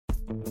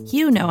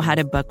You know how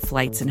to book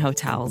flights and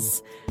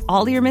hotels.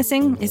 All you're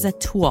missing is a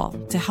tool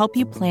to help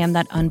you plan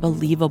that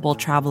unbelievable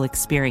travel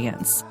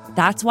experience.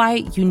 That's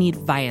why you need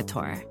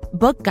Viator.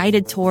 Book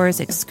guided tours,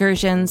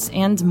 excursions,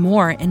 and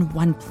more in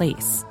one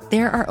place.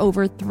 There are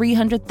over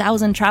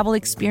 300,000 travel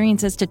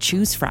experiences to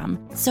choose from,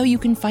 so you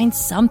can find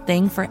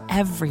something for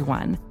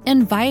everyone.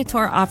 And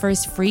Viator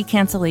offers free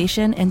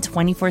cancellation and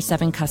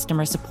 24/7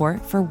 customer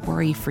support for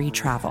worry-free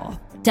travel.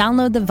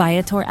 Download the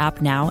Viator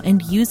app now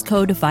and use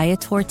code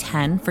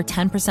Viator10 for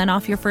 10%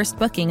 off your first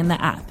booking in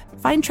the app.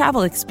 Find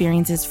travel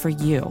experiences for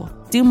you.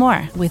 Do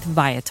more with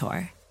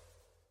Viator.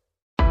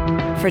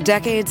 For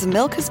decades,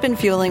 Milk has been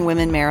fueling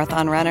women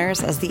marathon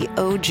runners as the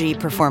OG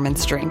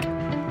performance drink.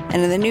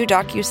 And in the new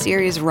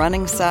docuseries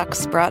Running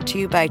Sucks, brought to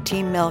you by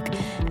Team Milk,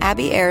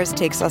 Abby Ayers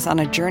takes us on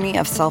a journey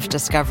of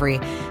self-discovery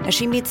as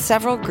she meets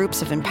several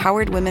groups of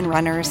empowered women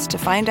runners to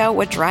find out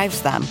what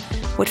drives them,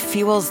 what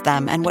fuels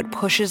them, and what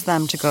pushes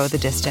them to go the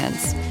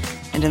distance.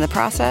 And in the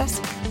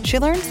process, she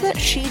learns that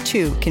she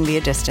too can be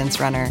a distance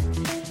runner.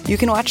 You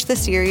can watch the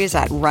series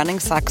at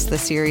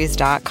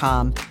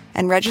runningsuckstheseries.com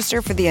and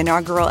register for the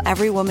inaugural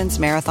Every Woman's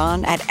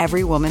Marathon at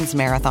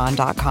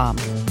everywomansmarathon.com.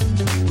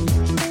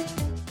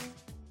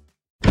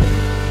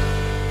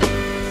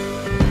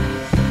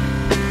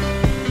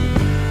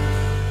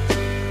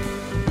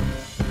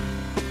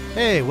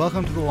 Hey,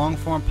 welcome to the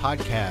Longform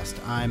Podcast.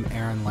 I'm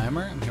Aaron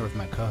Lammer. I'm here with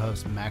my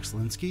co-host Max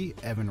Linsky.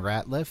 Evan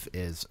Ratliff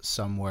is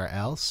somewhere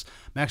else.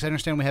 Max, I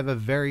understand we have a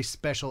very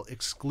special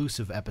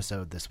exclusive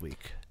episode this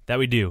week. That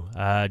we do.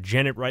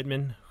 Janet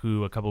Reitman,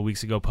 who a couple of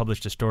weeks ago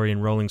published a story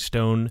in Rolling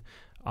Stone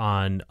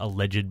on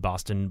alleged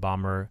Boston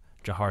bomber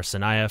Jahar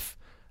Tsarnaev.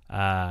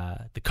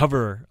 The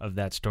cover of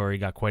that story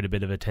got quite a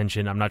bit of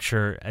attention. I'm not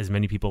sure as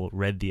many people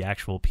read the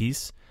actual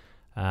piece,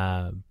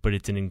 but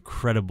it's an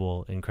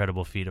incredible,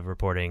 incredible feat of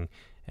reporting.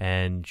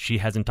 And she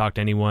hasn't talked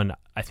to anyone.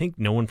 I think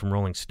no one from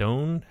Rolling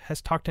Stone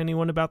has talked to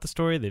anyone about the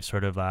story. They've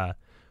sort of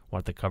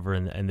want the cover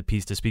and the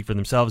piece to speak for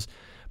themselves.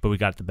 But we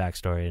got the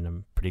backstory, and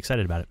I'm pretty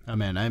excited about it. Oh,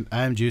 man,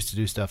 I'm juiced to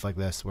do stuff like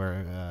this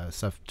where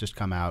stuff just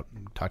come out,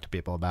 talk to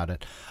people about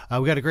it.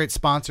 We got a great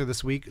sponsor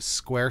this week,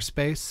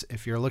 Squarespace.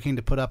 If you're looking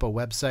to put up a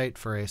website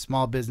for a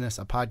small business,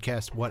 a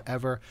podcast,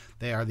 whatever,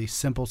 they are the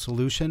simple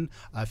solution.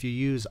 If you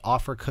use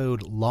offer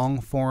code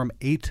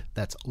LONGFORM8,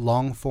 that's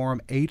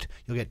LONGFORM8,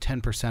 you'll get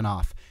 10%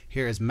 off.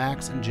 Here is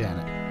Max and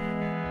Janet.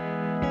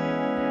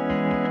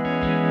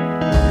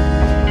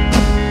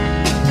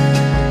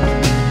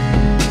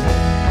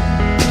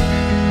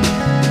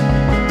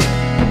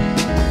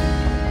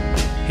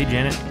 Hey,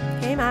 Janet.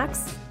 Hey,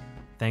 Max.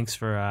 Thanks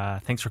for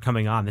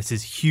coming on. This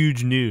is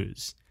huge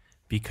news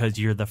because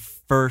you're the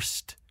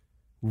first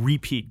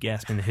repeat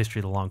guest in the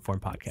history of the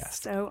Longform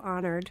Podcast. So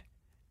honored.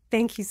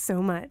 Thank you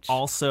so much.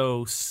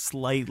 Also,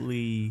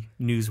 slightly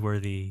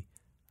newsworthy.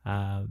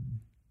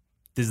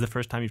 This is the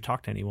first time you've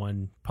talked to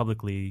anyone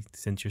publicly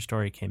since your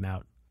story came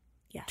out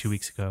 2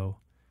 weeks ago.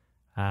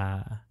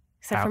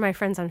 Except for my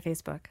friends on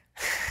Facebook.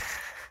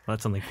 Well,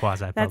 that's only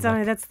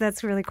quasi-public.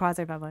 That's really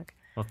quasi-public.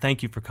 Well,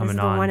 thank you for coming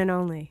on. on. The one and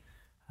only.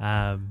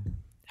 How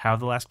have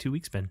the last 2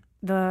 weeks been?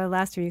 The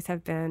last 2 weeks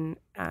have been,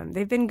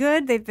 they've been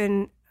good. They've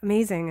been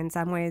amazing in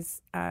some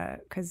ways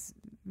because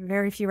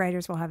very few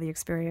writers will have the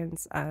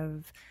experience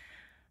of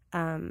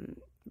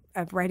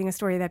writing a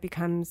story that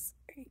becomes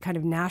kind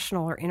of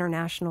national or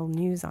international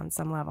news on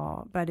some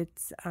level. But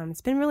it's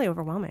been really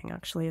overwhelming,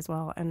 actually, as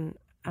well. And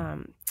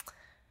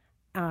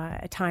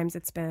at times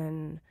it's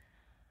been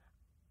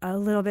a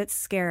little bit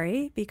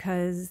scary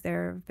because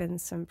there have been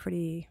some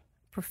pretty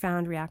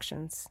profound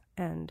reactions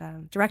and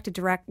directed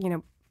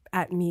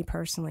at me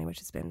personally, which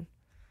has been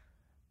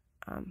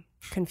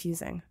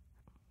confusing.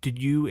 Did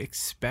you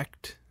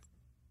expect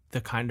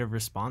the kind of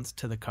response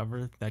to the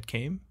cover that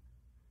came?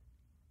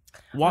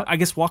 I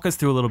guess walk us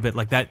through a little bit.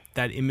 Like that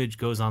image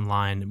goes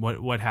online.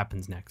 What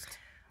happens next?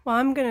 Well,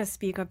 I'm going to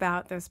speak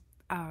about this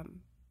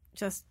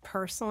just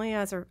personally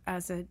as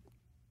a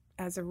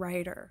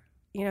writer.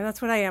 You know,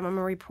 that's what I am. I'm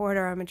a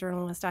reporter. I'm a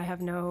journalist. I have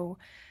no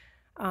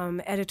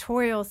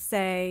editorial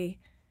say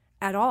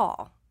at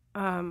all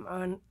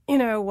on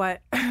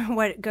what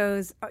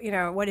goes,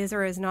 what is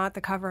or is not the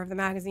cover of the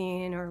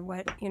magazine, or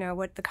what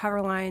the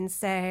cover lines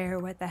say, or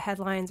what the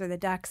headlines or the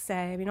decks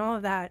say. I mean, all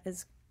of that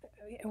is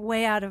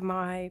way out of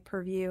my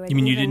purview. You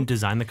mean you didn't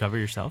design the cover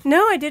yourself?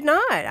 No, I did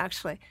not,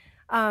 actually.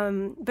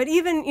 But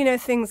even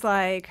things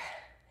like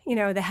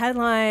the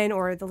headline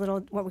or the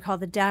little, what we call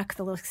the deck,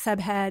 the little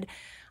subhead.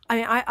 I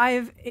mean,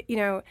 I've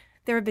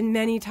there have been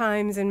many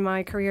times in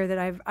my career that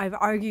I've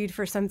argued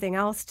for something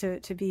else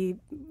to be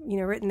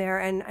written there,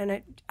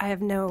 and I have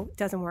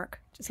doesn't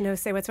work, just no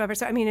say whatsoever.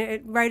 So I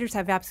mean, writers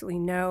have absolutely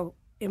no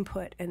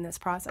input in this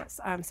process.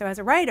 So as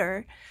a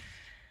writer,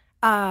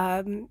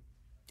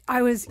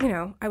 I was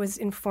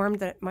informed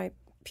that my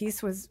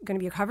piece was going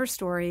to be a cover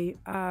story.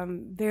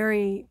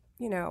 Very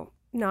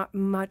not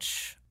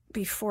much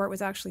before it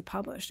was actually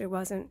published. It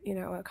wasn't,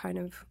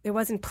 it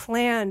wasn't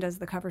planned as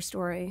the cover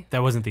story.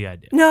 That wasn't the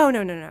idea. No.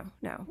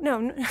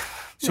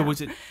 So was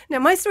it? No,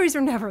 my stories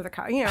are never the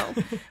cover.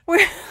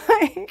 We're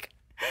like,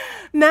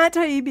 Matt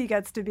Taibbi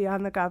gets to be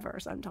on the cover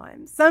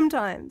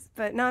sometimes,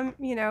 but not,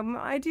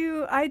 I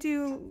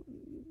do,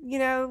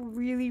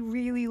 really,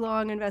 really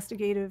long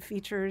investigative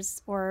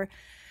features or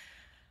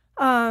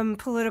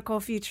political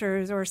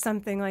features or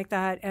something like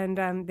that, and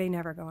they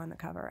never go on the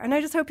cover. And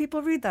I just hope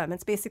people read them.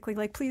 It's basically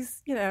like,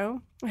 please, I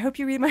hope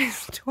you read my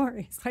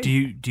stories. Do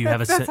you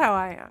have that's how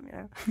I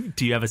am.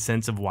 Do you have a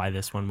sense of why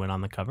this one went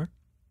on the cover?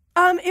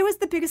 It was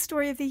the biggest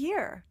story of the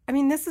year. I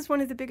mean, this is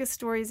one of the biggest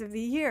stories of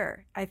the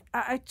year.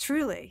 I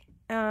truly,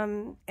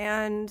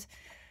 and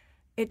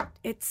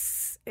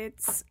it's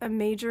a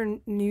major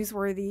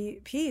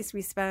newsworthy piece.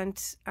 We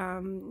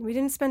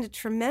didn't spend a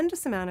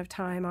tremendous amount of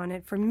time on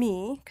it for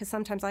me, because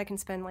sometimes I can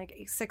spend like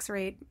 6 or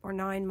 8 or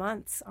 9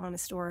 months on a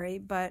story,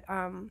 but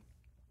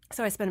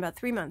so I spent about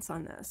 3 months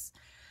on this.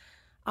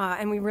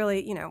 And we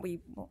really,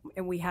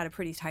 we had a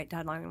pretty tight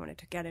deadline. We wanted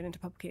to get it into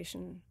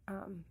publication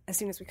as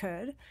soon as we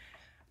could.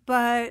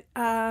 But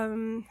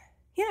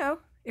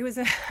it was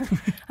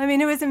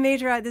it was a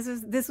major.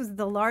 This was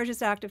the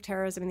largest act of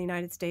terrorism in the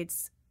United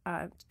States,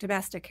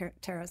 domestic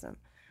terrorism,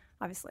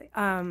 obviously,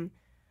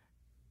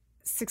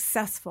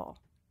 successful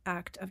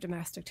act of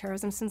domestic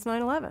terrorism since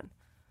 9/11.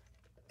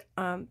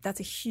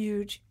 That's a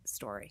huge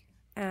story,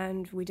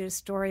 and we did a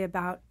story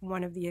about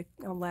one of the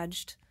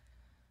alleged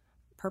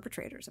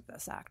perpetrators of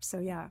this act. So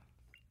yeah,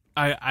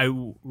 I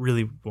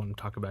really want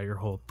to talk about your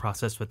whole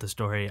process with the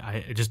story.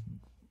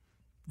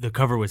 The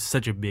cover was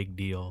such a big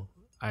deal.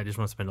 I just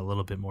want to spend a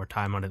little bit more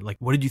time on it. Like,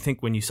 what did you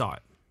think when you saw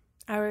it?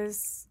 I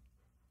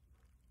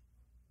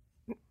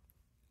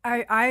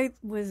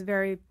was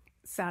very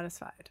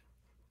satisfied,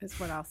 is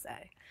what I'll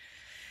say.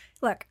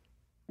 Look,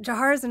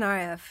 Jahar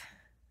Tsarnaev,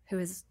 who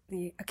is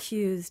the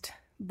accused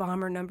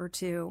bomber number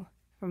 2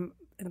 from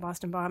the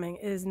Boston bombing,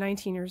 is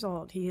 19 years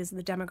old. He is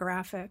the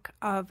demographic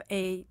of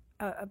a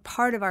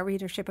part of our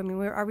readership. I mean,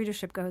 our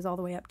readership goes all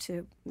the way up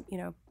to,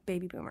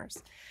 baby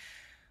boomers.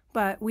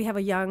 But we have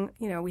a young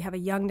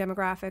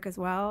demographic as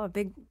well, a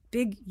big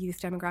youth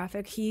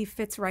demographic. He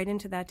fits right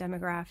into that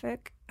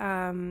demographic,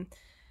 and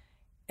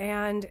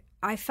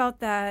I felt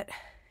that,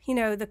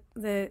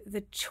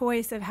 the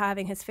choice of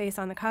having his face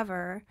on the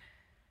cover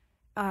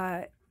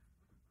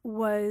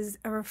was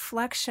a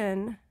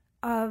reflection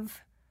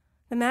of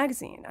the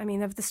magazine. I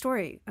mean, of the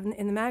story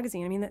in the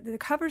magazine. I mean, the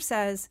cover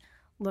says,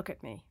 "Look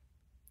at me,"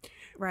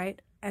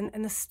 right?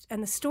 And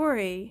the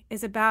story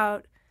is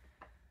about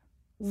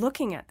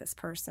looking at this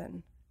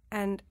person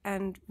and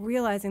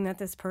realizing that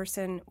this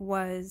person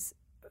was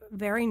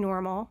very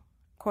normal,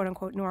 quote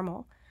unquote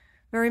normal,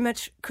 very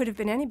much could have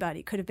been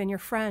anybody, could have been your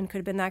friend, could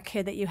have been that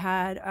kid that you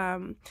had,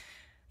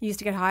 you used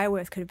to get high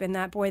with, could have been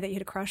that boy that you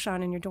had a crush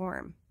on in your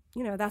dorm.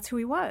 That's who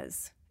he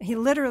was. He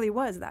literally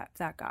was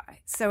that guy.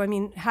 So, I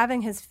mean,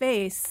 having his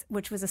face,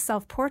 which was a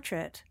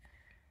self-portrait,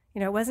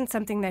 it wasn't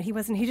something that he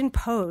didn't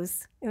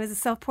pose. It was a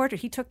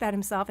self-portrait. He took that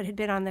himself. It had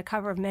been on the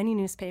cover of many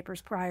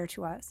newspapers prior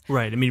to us.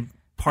 Right. I mean,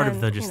 part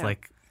of the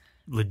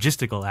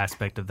logistical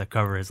aspect of the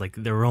cover is like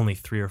there were only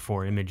 3 or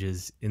 4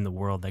 images in the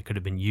world that could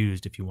have been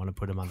used if you want to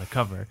put them on the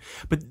cover.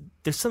 But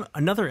there's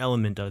another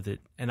element of it,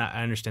 and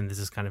I understand this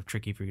is kind of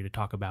tricky for you to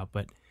talk about,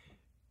 but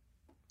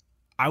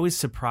I was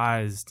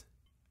surprised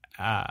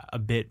a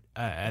bit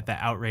at the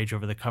outrage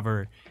over the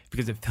cover,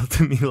 because it felt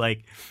to me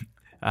like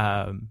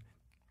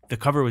the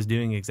cover was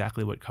doing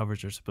exactly what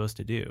covers are supposed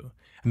to do.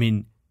 I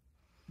mean,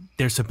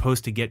 they're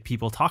supposed to get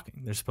people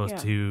talking. They're supposed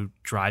to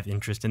drive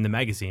interest in the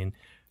magazine.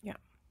 Yeah.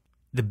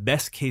 The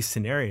best case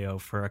scenario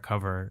for a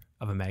cover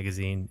of a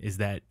magazine is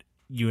that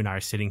you and I are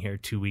sitting here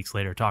 2 weeks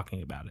later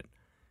talking about it.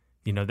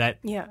 That.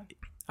 Yeah.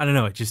 I don't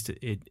know. It just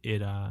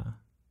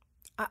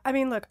I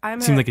mean, look,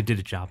 seemed like it did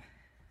its job.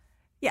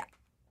 Yeah.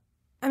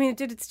 I mean, it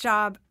did its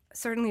job.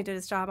 Certainly did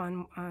its job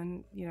on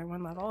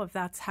one level. If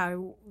that's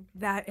how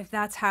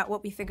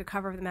what we think a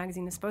cover of the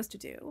magazine is supposed to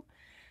do.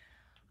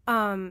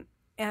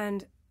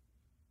 And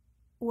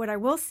what I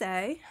will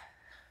say,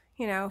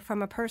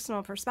 from a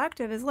personal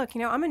perspective is, look,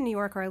 I'm a New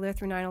Yorker. I lived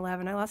through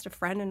 9/11. I lost a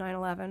friend in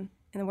 9/11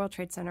 in the World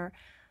Trade Center.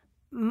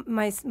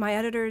 My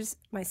editors,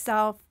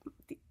 myself,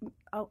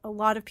 a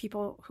lot of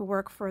people who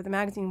work for the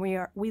magazine,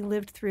 we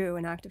lived through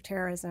an act of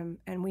terrorism,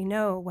 and we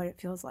know what it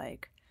feels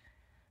like.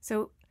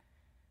 So,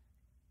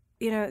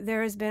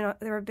 there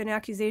have been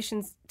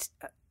accusations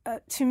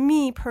to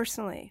me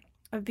personally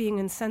of being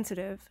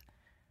insensitive,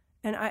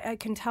 and I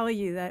can tell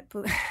you that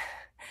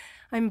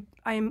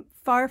I'm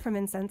far from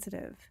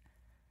insensitive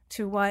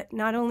to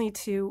not only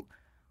to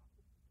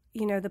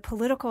the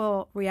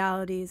political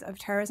realities of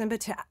terrorism,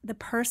 but to the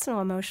personal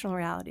emotional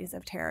realities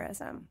of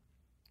terrorism.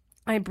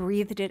 I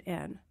breathed it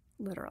in,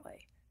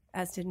 literally,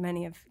 as did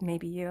many of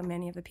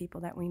the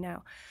people that we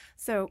know.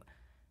 So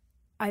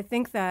I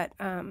think that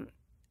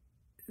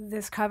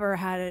this cover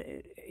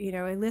had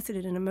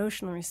elicited an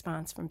emotional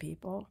response from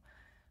people.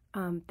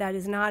 That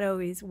is not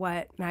always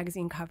what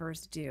magazine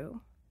covers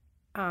do.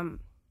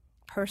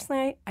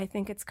 Personally, I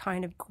think it's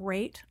kind of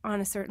great on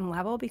a certain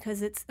level,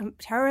 because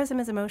terrorism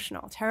is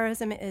emotional.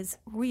 Terrorism is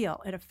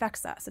real. It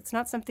affects us. It's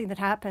not something that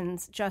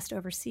happens just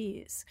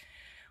overseas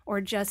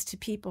or just to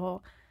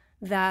people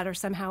that are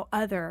somehow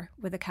other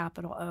with a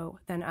capital O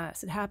than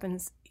us. It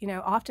happens,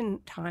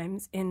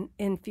 oftentimes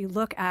if you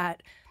look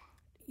at,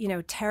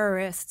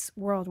 terrorists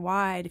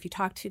worldwide, if you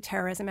talk to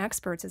terrorism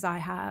experts, as I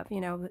have,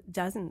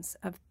 dozens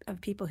of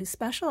people who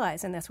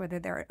specialize in this, whether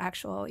they're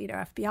actual,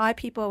 FBI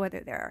people, whether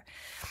they're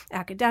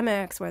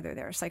academics, whether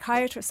they're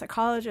psychiatrists,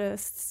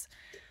 psychologists,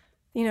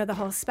 the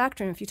whole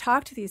spectrum. If you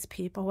talk to these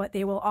people, what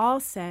they will all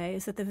say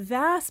is that the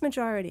vast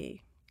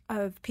majority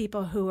of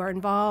people who are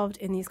involved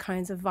in these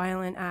kinds of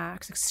violent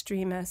acts,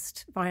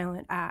 extremist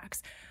violent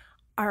acts,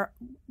 are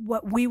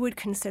what we would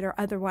consider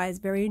otherwise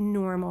very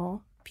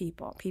normal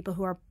people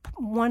who are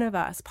one of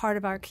us, part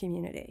of our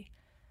community.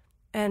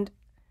 And,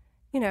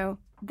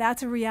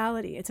 that's a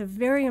reality. It's a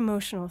very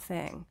emotional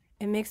thing.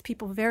 It makes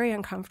people very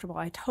uncomfortable.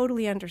 I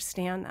totally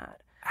understand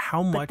that.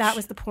 But that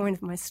was the point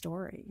of my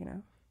story,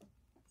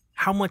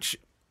 How much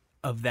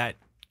of that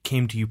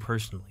came to you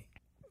personally?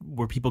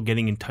 Were people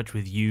getting in touch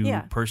with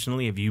you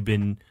personally? Have you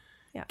been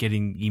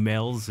getting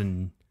emails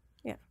and...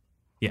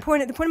 Yeah. The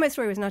point of my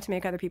story was not to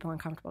make other people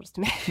uncomfortable, just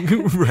to make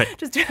right.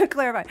 Just to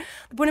clarify.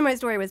 The point of my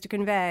story was to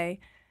convey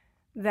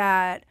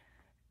that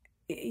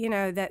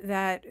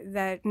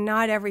that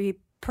not every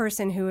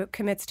person who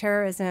commits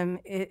terrorism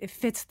it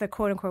fits the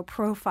quote unquote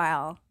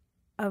profile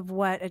of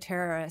what a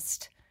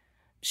terrorist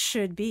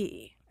should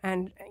be.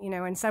 And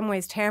in some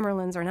ways,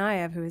 Tamerlan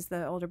Tsarnaev, who is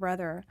the older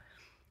brother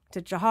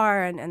to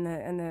Jahar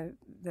and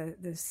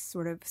the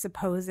sort of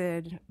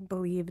supposed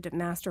believed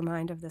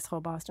mastermind of this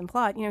whole Boston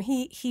plot,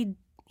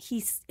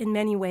 he's in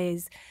many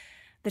ways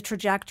the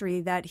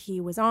trajectory that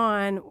he was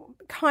on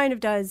kind of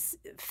does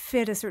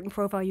fit a certain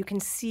profile. You can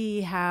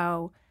see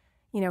how,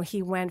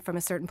 he went from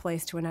a certain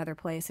place to another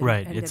place.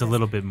 Right. It's a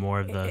little bit more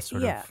of the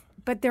sort of... Yeah.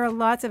 But there are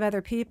lots of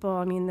other people.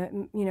 I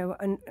mean,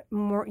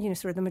 more,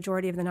 sort of the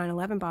majority of the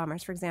 9/11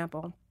 bombers, for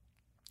example,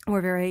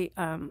 were very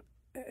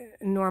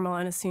normal,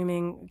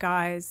 unassuming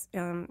guys,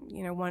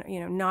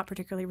 not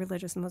particularly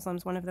religious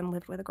Muslims. One of them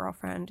lived with a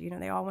girlfriend.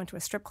 They all went to a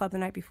strip club the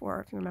night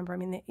before, if you remember. I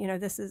mean,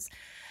 this is...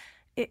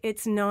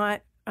 It's not...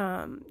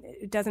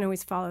 it doesn't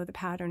always follow the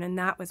pattern, and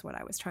that was what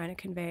I was trying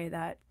to convey,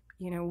 that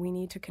we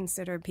need to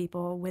consider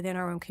people within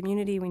our own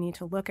community. We need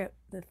to look at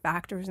the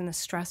factors and the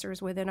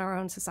stressors within our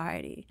own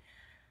society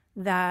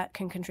that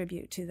can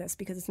contribute to this,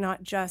 because it's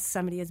not just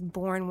somebody is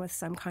born with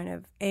some kind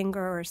of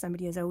anger, or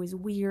somebody is always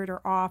weird or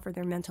off, or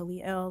they're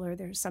mentally ill, or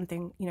there's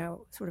something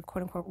sort of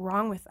quote unquote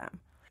wrong with them.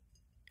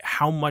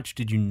 How much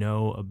did you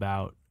know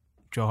about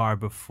Johar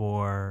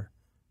before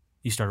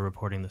you started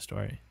reporting the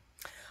story?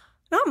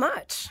 Not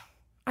much.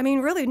 I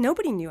mean, really,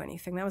 nobody knew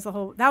anything. That was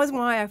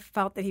why I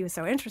felt that he was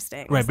so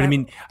interesting. Right, but I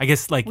mean, I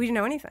guess we didn't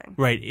know anything.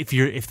 Right.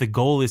 If the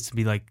goal is to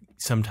be like,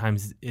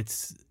 sometimes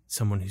it's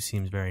someone who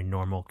seems very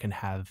normal can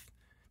have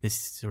this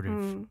sort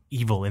of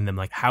evil in them.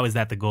 Like, how is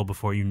that the goal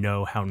before you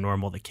know how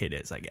normal the kid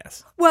is, I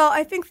guess? Well,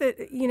 I think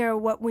that,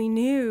 what we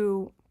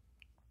knew,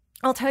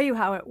 I'll tell you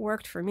how it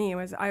worked for me,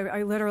 was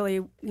I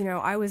literally,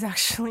 I was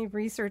actually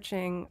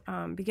researching,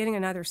 beginning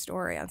another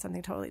story on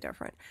something totally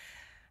different.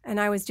 And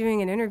I was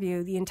doing an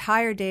interview the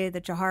entire day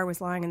that Johar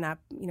was lying in that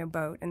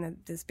boat, and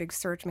this big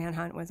search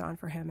manhunt was on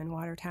for him in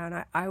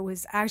Watertown. I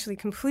was actually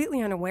completely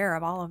unaware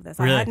of all of this.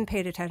 Really? I hadn't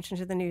paid attention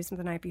to the news from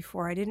the night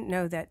before. I didn't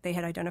know that they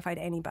had identified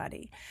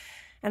anybody.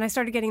 And I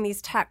started getting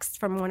these texts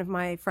from one of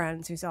my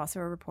friends who's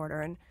also a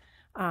reporter,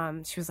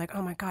 and she was like,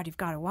 "Oh my God, you've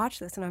got to watch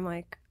this." And I'm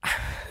like,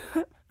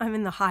 I'm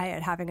in the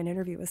Hyatt having an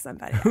interview with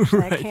somebody.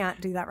 Right. I can't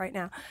do that right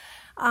now.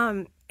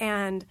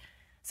 And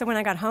so when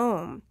I got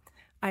home,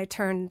 I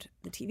turned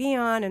the TV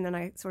on, and then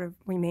I sort of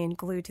remained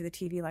glued to the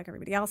TV like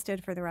everybody else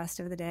did for the rest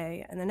of the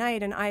day and the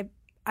night. And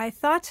I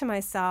thought to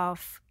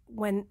myself,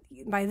 when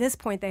by this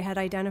point they had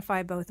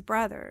identified both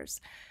brothers,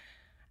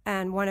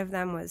 and one of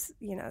them was,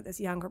 this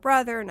younger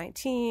brother,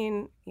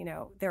 19,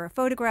 there were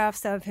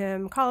photographs of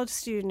him, college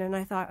student, and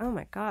I thought, oh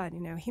my God,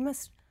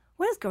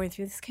 what is going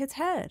through this kid's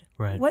head?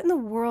 Right. What in the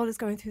world is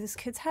going through this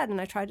kid's head? And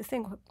I tried to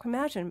think,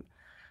 imagine,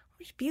 what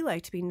would it be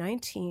like to be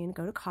 19,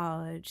 go to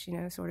college,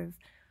 sort of,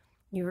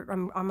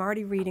 I'm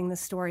already reading the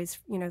stories,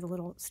 the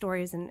little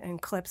stories and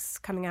clips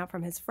coming out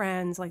from his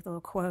friends, like the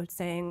little quotes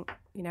saying,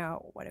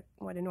 what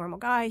a normal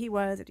guy he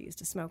was, that he used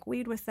to smoke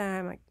weed with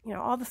them, like,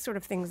 all the sort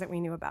of things that we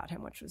knew about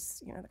him, which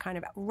was, the kind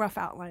of rough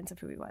outlines of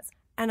who he was.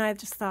 And I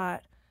just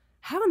thought,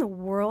 how in the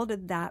world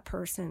did that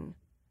person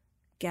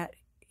get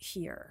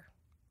here?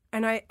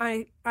 And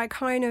I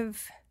kind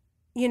of,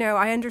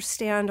 I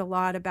understand a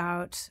lot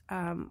about,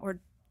 to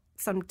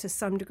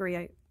some degree,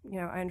 I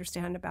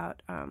understand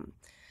about,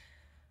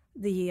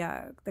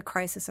 the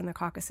crisis in the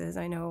Caucasus.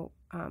 I know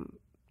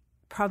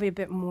probably a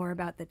bit more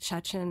about the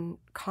Chechen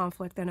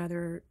conflict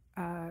than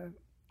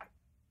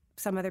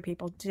some other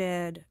people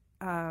did,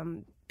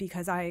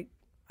 because I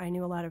had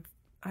a lot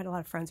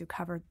of friends who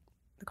covered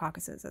the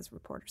Caucasus as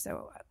reporters,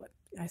 so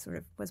I sort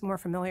of was more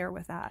familiar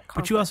with that conflict.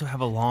 But you also have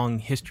a long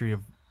history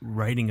of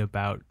writing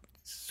about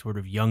sort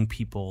of young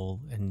people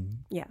and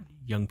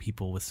young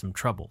people with some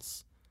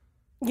troubles.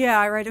 Yeah,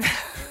 I write about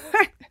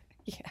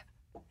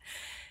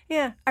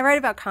Yeah, I write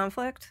about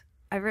conflict.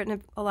 I've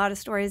written a lot of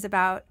stories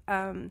about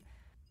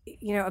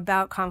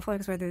about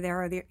conflicts, whether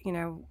there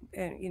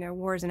are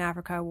wars in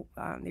Africa,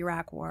 the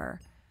Iraq War,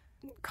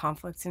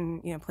 conflicts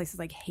in places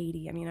like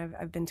Haiti. I mean,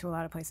 I've been to a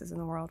lot of places in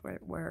the world where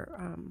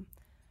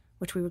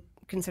which we would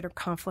consider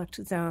conflict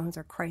zones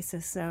or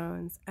crisis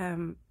zones,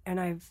 and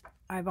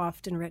I've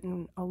often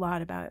written a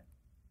lot about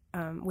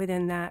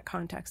within that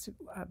context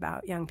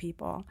about young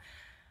people,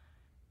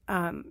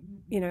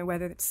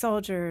 whether it's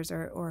soldiers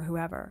or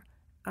whoever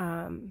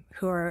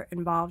who are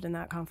involved in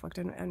that conflict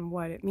and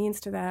what it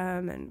means to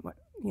them and what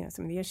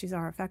some of the issues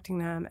are affecting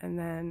them. And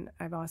then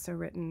I've also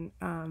written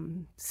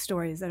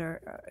stories that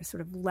are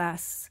sort of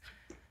less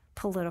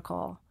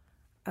political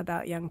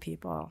about young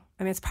people.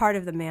 I mean, it's part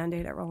of the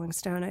mandate at Rolling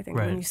Stone. I think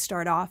when you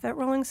start off at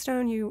Rolling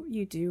Stone,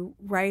 you do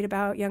write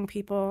about young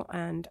people,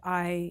 and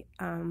I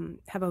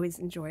have always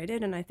enjoyed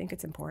it, and I think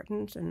it's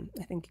important. And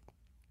I think,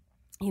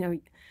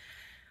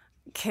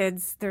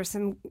 kids, there's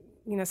some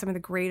of the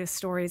greatest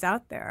stories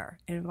out there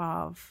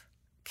involve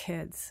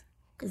kids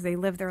because they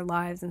live their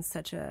lives in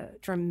such a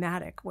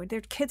dramatic way.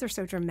 Their kids are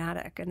so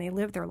dramatic, and they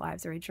live their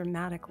lives very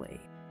dramatically.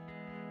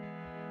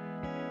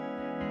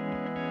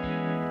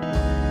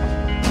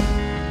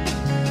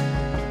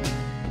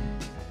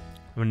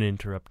 I'm going to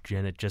interrupt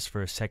Janet just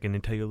for a second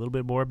and tell you a little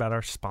bit more about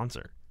our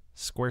sponsor,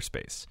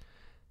 Squarespace.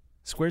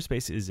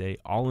 Squarespace is a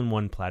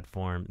all-in-one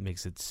platform. It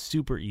makes it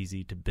super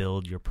easy to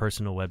build your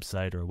personal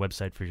website or a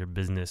website for your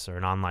business or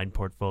an online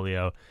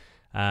portfolio.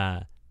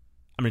 I'm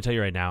going to tell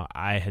you right now,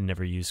 I had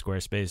never used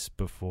Squarespace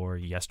before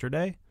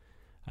yesterday.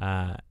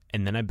 And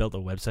then I built a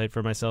website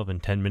for myself in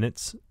 10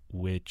 minutes,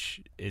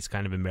 which is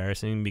kind of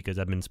embarrassing because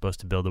I've been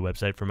supposed to build a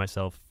website for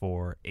myself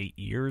for 8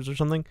 years or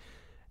something.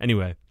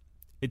 Anyway,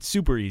 it's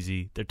super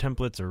easy. Their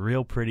templates are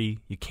real pretty.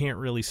 You can't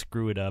really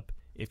screw it up.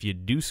 If you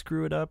do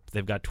screw it up,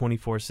 they've got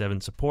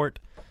 24/7 support.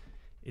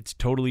 It's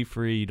totally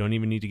free. You don't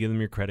even need to give them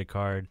your credit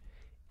card.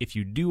 If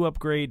you do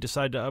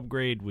decide to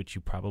upgrade, which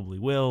you probably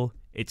will,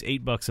 it's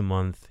 $8 a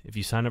month. If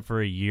you sign up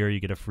for a year,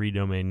 you get a free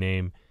domain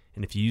name.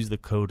 And if you use the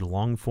code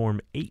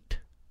LONGFORM8,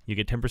 you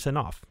get 10%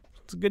 off.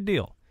 It's a good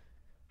deal.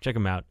 Check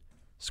them out.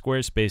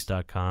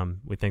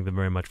 Squarespace.com. We thank them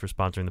very much for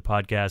sponsoring the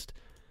podcast.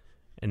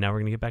 And now we're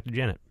going to get back to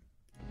Janet.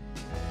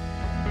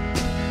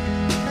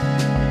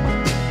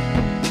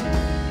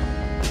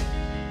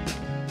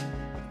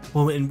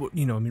 Well, and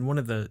one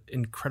of the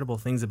incredible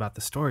things about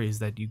the story is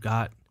that you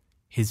got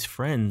his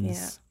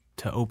friends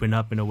to open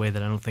up in a way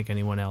that I don't think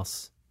anyone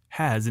else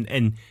has,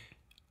 and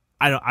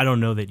I don't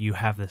know that you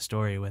have the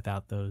story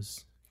without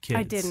those kids.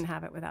 I didn't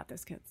have it without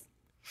those kids.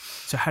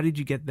 So how did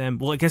you get them?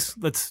 Well, I guess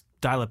let's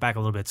dial it back a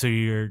little bit. So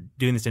you're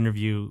doing this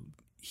interview.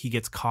 He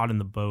gets caught in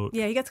the boat.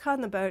 Yeah, he gets caught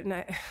in the boat, and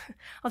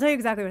I'll tell you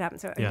exactly what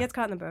happened. So he gets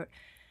caught in the boat,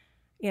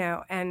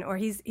 or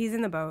he's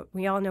in the boat.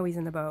 We all know he's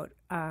in the boat,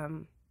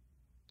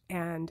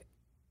 and.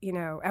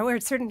 We're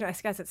at certain, I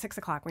guess at 6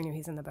 o'clock, we knew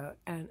he's in the boat.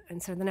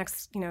 And so the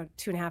next,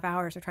 2.5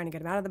 hours, they're trying to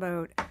get him out of the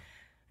boat.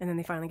 And then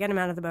they finally get him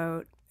out of the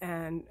boat.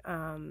 And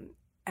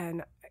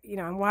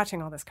I'm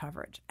watching all this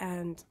coverage.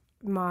 And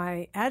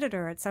my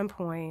editor at some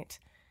point,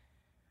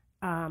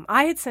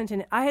 I had sent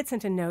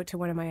a note to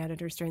one of my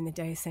editors during the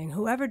day saying,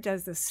 whoever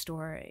does this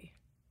story,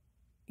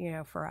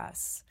 for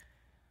us,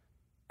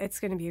 it's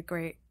going to be a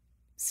great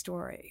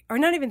story. Or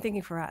not even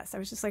thinking for us. I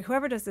was just like,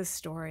 whoever does this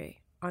story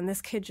on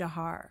this kid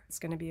Jahar, it's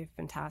going to be a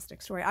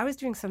fantastic story. I was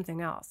doing something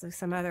else.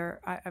 There's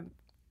another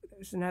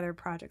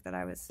project that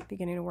I was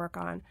beginning to work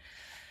on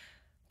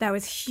that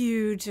was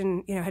huge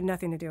and had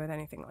nothing to do with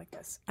anything like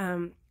this.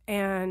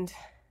 And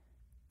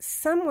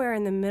somewhere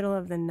in the middle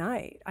of the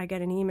night, I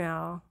get an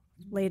email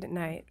late at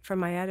night from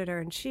my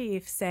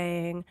editor-in-chief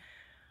saying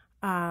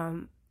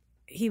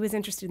he was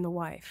interested in the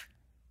wife,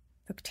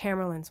 the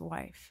Tamerlane's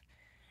wife,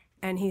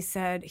 and he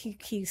said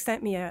he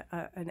sent me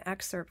an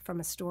excerpt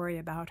from a story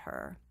about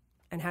her.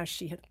 And how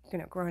she had,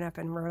 grown up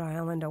in Rhode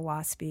Island, a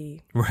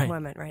waspy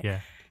woman, right?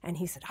 Yeah. And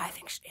he said, I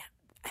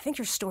think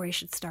your story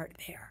should start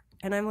there.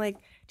 And I'm like,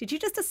 did you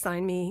just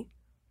assign me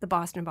the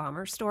Boston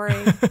bomber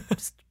story?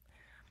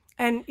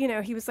 And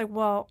he was like,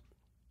 well,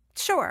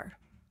 sure,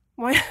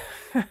 why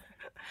not?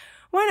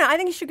 I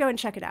think you should go and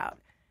check it out.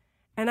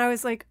 And I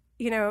was like,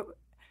 I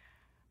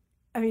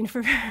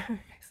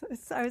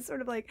was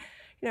sort of like,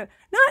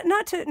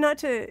 not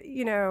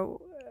to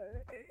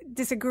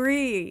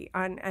disagree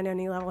on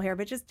any level here,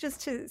 but just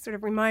to sort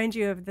of remind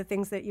you of the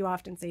things that you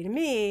often say to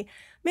me.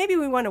 Maybe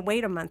we want to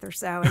wait a month or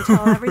so until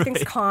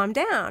everything's calmed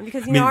down,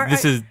 because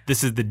this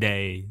is the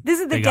day.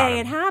 This is the day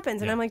it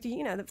happens, and I'm like,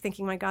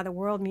 thinking, my God, the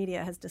world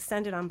media has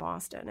descended on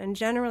Boston, and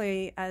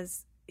generally,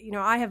 as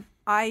I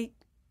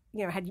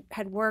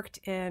had worked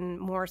in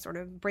more sort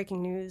of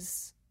breaking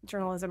news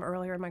journalism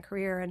earlier in my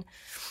career, and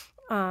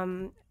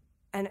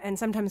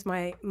sometimes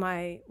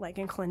my like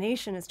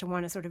inclination is to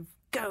want to sort of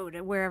go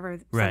to wherever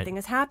something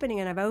is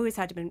happening, and I've always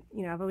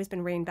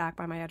been reined back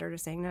by my editor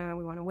saying, no,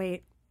 we want to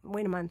wait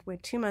a month,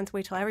 wait 2 months,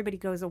 wait till everybody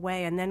goes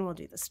away, and then we'll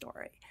do the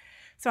story.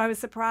 So I was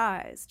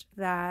surprised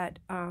that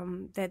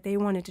that they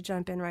wanted to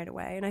jump in right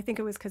away, and I think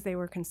it was because they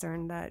were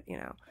concerned that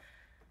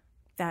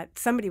that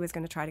somebody was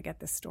going to try to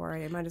get this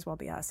story. It might as well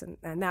be us,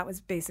 and that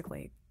was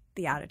basically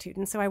the attitude.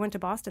 And so I went to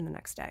Boston the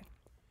next day.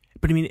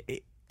 But I mean,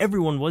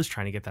 everyone was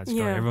trying to get that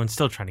story. Yeah. Everyone's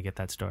still trying to get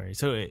that story.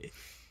 So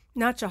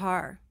not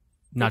Jahar.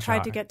 Not They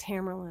tried Jahar. to get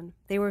Tamerlan.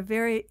 They were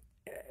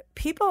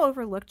people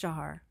overlooked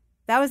Jahar.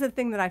 That was the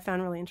thing that I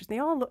found really interesting.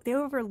 They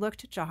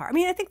overlooked Jahar. I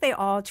mean, I think they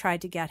all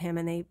tried to get him,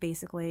 and they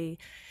basically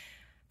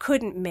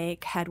couldn't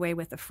make headway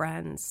with the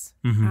friends.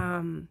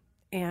 Mm-hmm.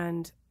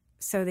 And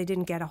so they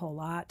didn't get a whole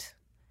lot.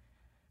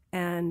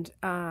 And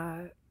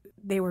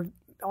they were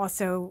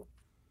also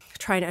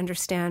trying to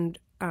understand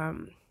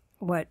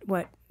what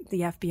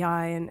the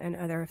FBI and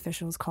other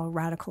officials call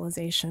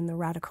radicalization, the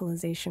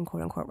radicalization,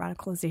 quote unquote,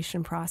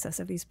 radicalization process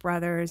of these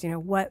brothers.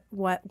 What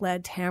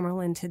led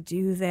Tamerlan to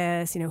do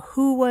this?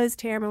 Who was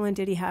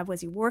Tamerlan?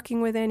 Was he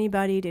working with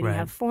anybody? Did Right. he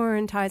have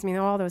foreign ties? I mean,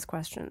 all those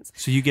questions.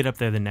 So you get up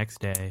there the next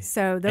day,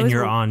 So those and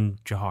you're were- on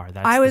Jahar.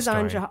 That's I was the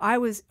on story. Jahar. I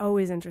was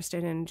always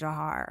interested in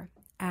Jahar,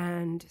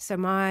 and so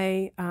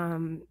I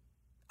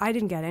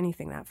didn't get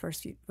anything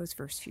those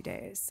first few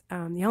days.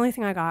 The only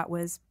thing I got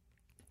was,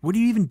 What do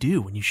you even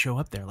do when you show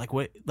up there?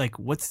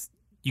 What's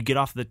you get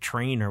off the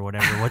train or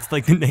whatever? What's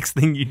the next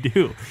thing you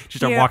do? Just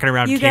start walking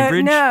around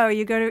Cambridge?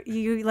 You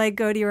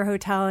go to your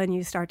hotel and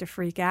you start to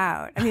freak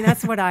out. I mean,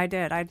 that's what I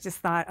did. I just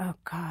thought, oh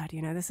God,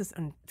 this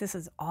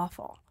is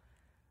awful.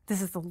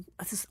 This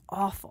is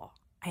awful.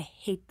 I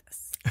hate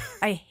this.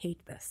 I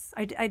hate this.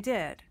 I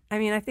did. I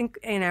mean, I think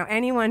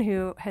anyone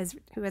who has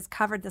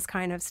covered this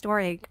kind of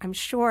story, I'm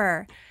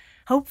sure,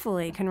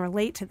 hopefully can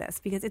relate to this,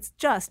 because it's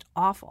just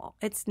awful.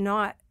 It's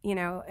not,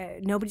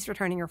 nobody's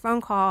returning your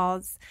phone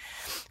calls.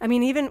 I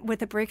mean, even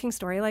with a breaking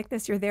story like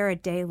this, you're there a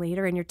day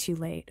later and you're too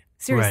late.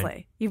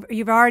 Seriously, Right.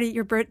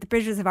 the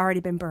bridges have already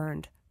been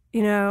burned,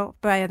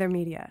 by other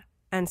media.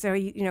 And so,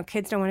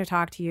 kids don't want to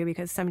talk to you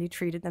because somebody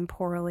treated them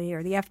poorly,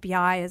 or the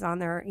FBI is on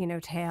their,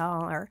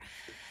 tail, or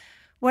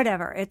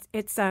whatever.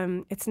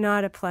 It's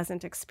not a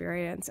pleasant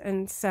experience.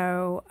 And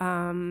so,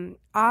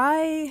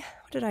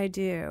 what did I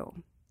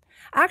do?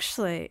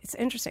 Actually, it's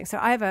interesting. So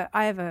I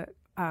have a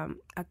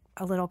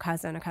little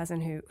cousin,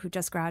 who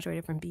just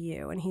graduated from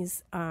BU, and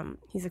he's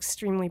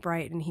extremely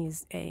bright, and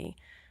he's a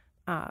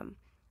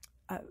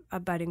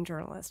budding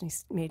journalist, and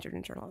he's majored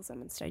in journalism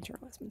and studied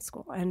journalism in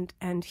school,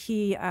 and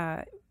he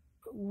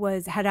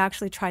had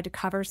actually tried to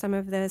cover some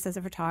of this as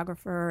a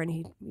photographer, and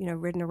he'd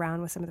ridden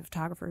around with some of the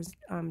photographers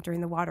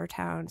during the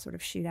Watertown sort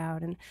of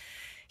shootout, and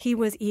he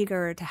was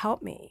eager to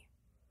help me.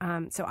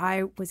 So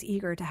I was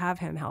eager to have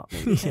him help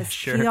me, because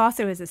sure. he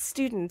also is a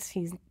student.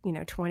 He's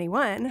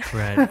 21,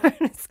 Right.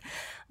 It's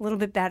a little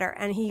bit better,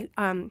 and he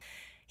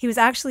was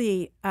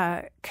actually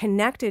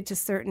connected to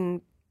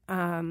certain.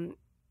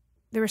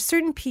 There were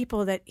certain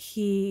people that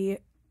he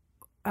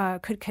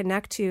could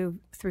connect to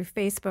through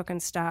Facebook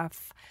and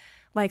stuff,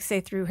 like say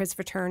through his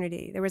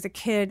fraternity. There was a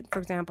kid, for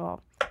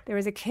example,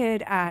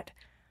 at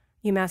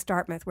UMass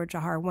Dartmouth where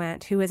Jahar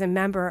went, who was a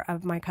member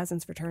of my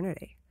cousin's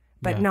fraternity.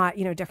 But Yeah. not,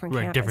 different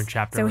Right, campus. different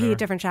chapter, So he whatever. had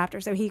different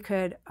chapters. So he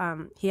could,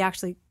 he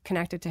actually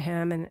connected to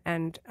him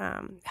and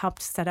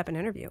helped set up an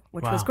interview,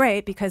 which was Wow.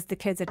 great, because the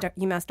kids at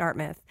UMass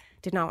Dartmouth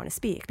did not want to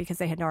speak, because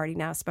they had already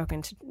now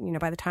spoken to,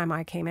 by the time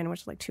I came in,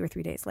 which was like 2 or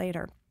 3 days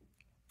later,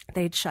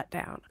 they'd shut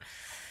down.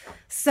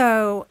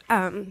 So,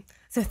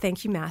 so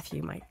thank you,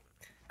 Matthew, my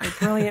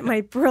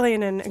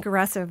brilliant and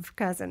aggressive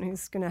cousin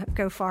who's going to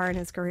go far in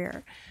his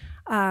career.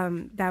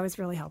 That was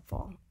really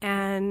helpful.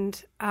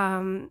 And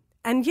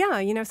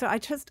yeah, so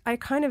I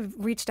kind of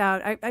reached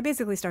out. I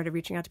basically started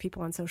reaching out to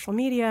people on social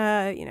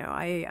media.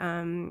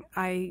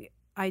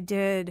 I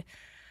did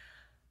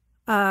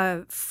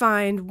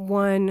find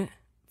one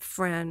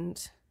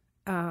friend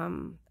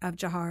of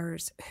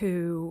Jahar's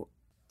who,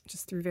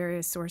 just through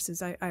various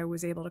sources, I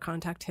was able to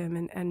contact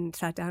him and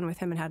sat down with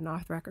him and had an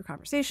off-the-record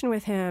conversation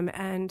with him.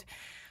 And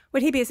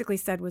what he basically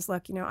said was,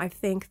 look, I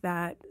think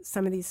that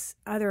some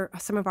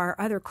of our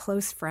other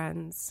close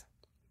friends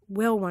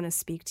will want to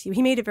speak to you.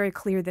 He made it very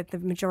clear that the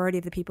majority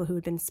of the people who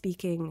had been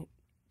speaking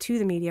to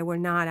the media were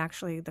not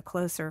actually the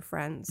closer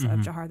friends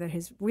of Jahar, that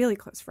his really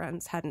close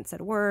friends hadn't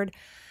said a word,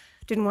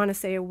 didn't want to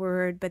say a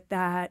word, but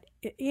that,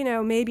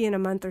 maybe in a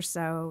month or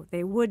so,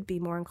 they would be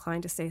more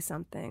inclined to say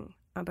something,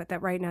 but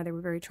that right now they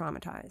were very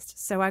traumatized.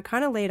 So I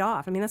kind of laid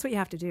off. I mean, that's what you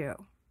have to do.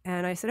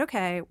 And I said,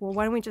 okay, well,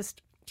 why don't we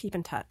just keep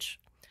in touch?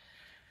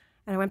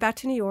 And I went back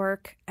to New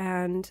York,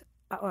 and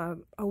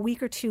a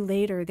week or two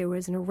later, there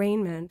was an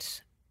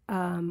arraignment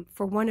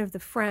for one of the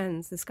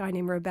friends, this guy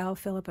named Robel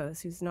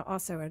Philippos, who's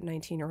also a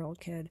 19-year-old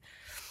kid,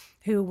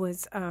 who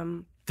was.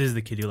 This is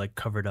the kid who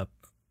covered up.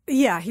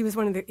 Yeah, he was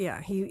one of the.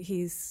 Yeah,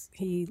 he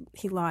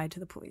lied to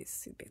the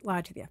police, he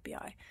lied to the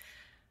FBI,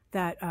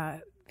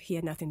 that he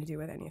had nothing to do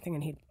with anything,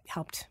 and he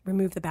helped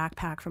remove the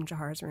backpack from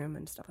Jahar's room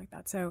and stuff like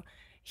that. So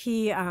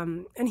he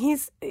and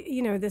he's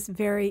this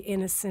very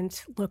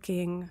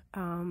innocent-looking,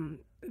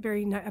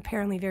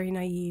 apparently very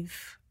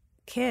naive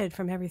kid,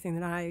 from everything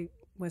that I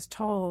was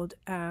told,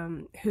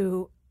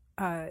 who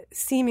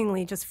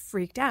seemingly just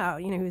freaked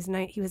out.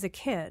 He was a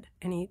kid,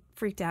 and he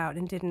freaked out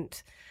and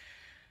didn't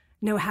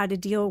know how to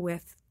deal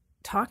with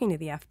talking to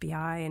the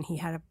FBI, and he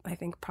had, I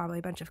think, probably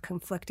a bunch of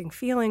conflicting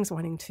feelings,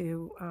 wanting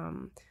to,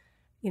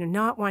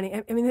 not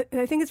wanting. I mean,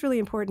 I think it's really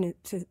important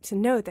to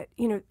note that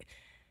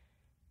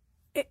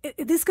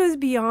this goes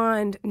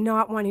beyond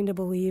not wanting to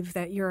believe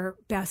that your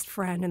best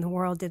friend in the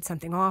world did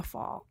something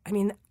awful. I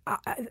mean,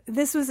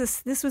 this was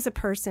a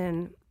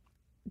person,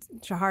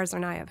 Jahar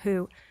Tsarnaev,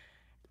 who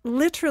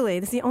literally,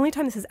 this is the only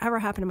time this has ever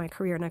happened in my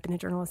career, and I've been a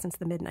journalist since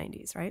the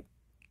mid-'90s, right?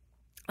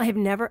 I have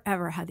never,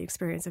 ever had the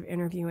experience of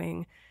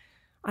interviewing,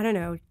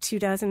 24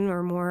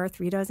 or more,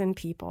 36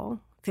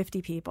 people,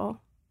 50 people,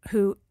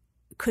 who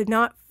could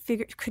not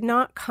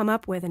come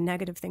up with a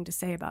negative thing to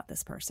say about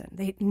this person.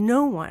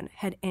 No one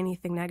had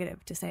anything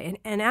negative to say.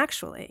 And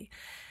actually,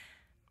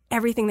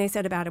 everything they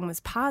said about him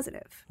was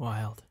positive.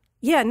 Wild.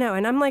 Yeah, no,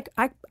 and I'm like,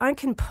 I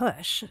can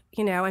push,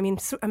 I mean,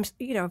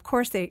 of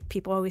course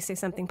people always say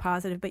something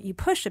positive, but you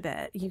push a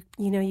bit,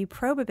 you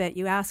probe a bit,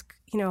 you ask,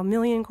 a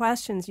million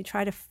questions, you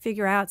try to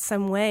figure out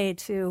some way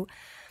to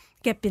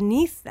get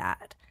beneath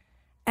that.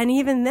 And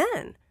even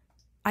then,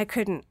 I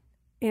couldn't,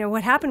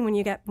 what happened when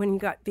you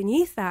got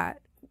beneath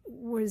that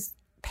was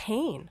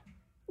pain,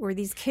 or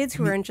these kids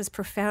who are in just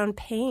profound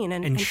pain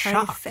and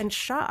shock. And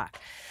shock.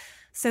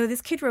 So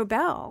this kid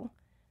Robel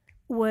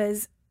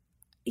was,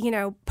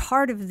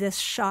 part of this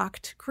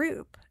shocked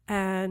group,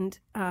 and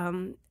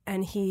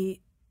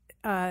he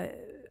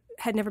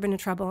had never been in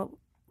trouble,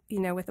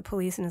 with the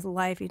police in his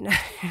life. He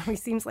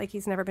seems like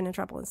he's never been in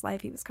trouble in his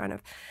life. He was kind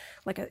of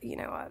like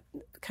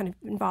kind of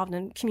involved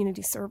in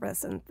community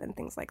service and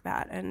things like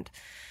that. And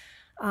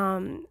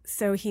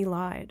so he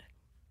lied,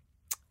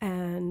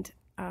 and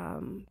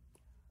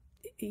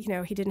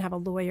he didn't have a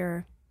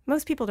lawyer.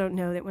 Most people don't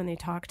know that when they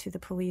talk to the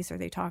police or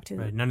they talk to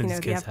none of these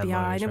the kids FBI, had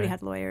lawyers, nobody right?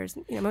 had lawyers.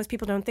 Most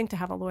people don't think to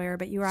have a lawyer,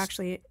 but you are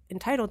actually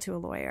entitled to a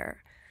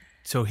lawyer.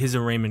 So his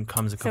arraignment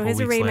comes a couple weeks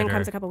later. So his arraignment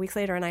comes a couple weeks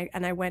later,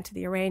 and I went to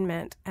the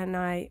arraignment, and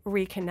I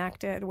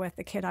reconnected with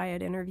the kid I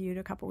had interviewed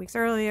a couple weeks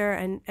earlier,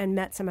 and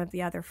met some of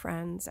the other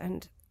friends,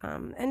 and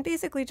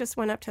basically just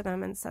went up to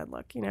them and said,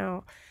 look,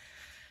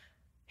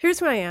 here's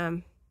who I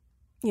am,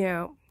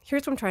 here's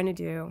what I'm trying to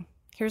do,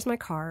 here's my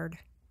card,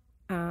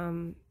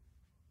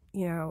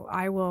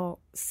 I will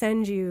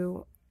send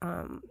you.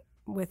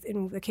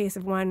 In the case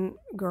of one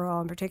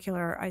girl in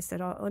particular, I said,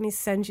 let me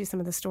send you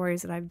some of the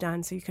stories that I've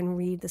done so you can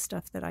read the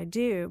stuff that I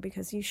do,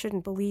 because you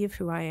shouldn't believe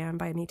who I am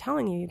by me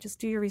telling you. Just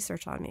do your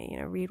research on me,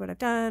 read what I've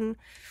done,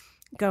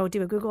 go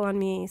do a Google on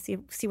me,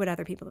 see what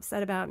other people have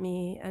said about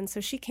me. And so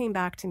she came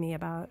back to me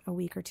about a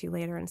week or two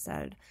later and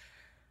said,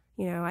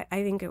 I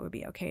think it would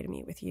be okay to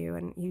meet with you,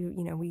 and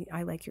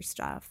I like your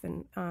stuff,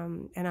 and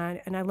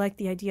I like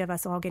the idea of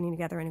us all getting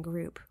together in a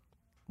group,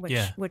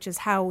 which is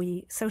how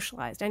we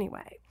socialized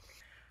anyway.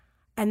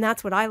 And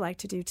that's what I like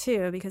to do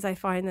too, because I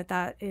find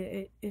that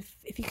if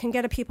you can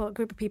get a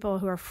group of people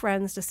who are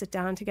friends to sit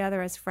down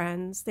together as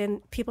friends,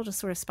 then people just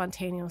sort of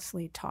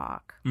spontaneously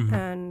talk. Mm-hmm.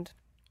 And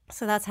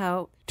so that's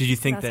how. Did you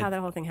think how that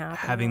whole thing happened?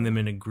 Having them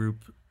in a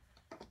group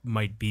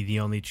might be the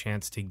only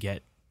chance to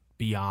get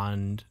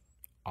beyond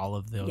all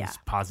of those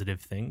positive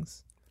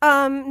things?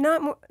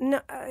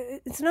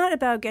 It's not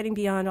about getting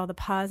beyond all the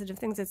positive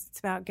things. It's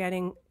about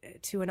getting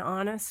to an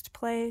honest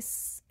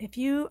place. If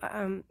you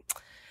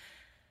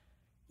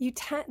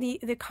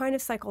the kind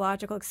of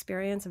psychological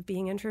experience of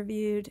being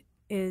interviewed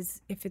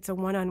is, if it's a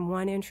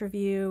one-on-one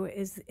interview,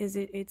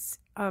 it's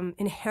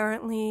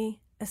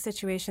inherently a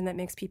situation that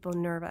makes people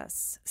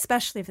nervous,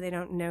 especially if they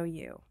don't know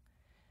you.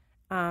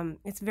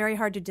 It's very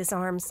hard to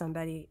disarm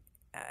somebody,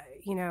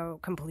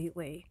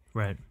 completely,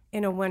 right,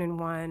 in a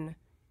one-on-one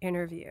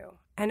interview.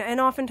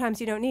 And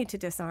oftentimes you don't need to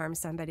disarm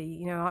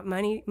somebody.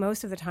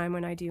 Most of the time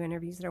when I do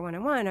interviews that are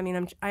one-on-one, I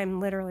mean,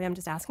 I'm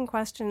just asking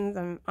questions.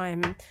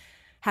 I'm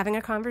having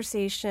a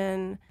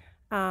conversation.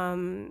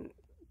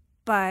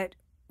 But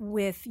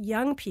with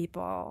young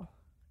people,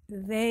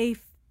 a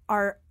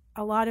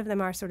lot of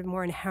them are sort of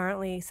more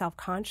inherently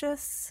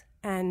self-conscious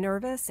and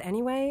nervous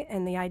anyway,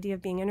 and the idea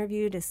of being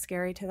interviewed is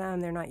scary to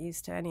them. They're not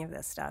used to any of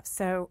this stuff.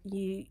 So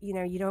you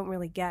don't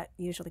really get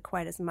usually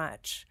quite as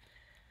much,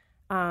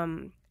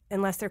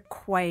 unless they're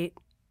quite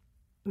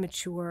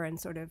mature and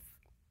sort of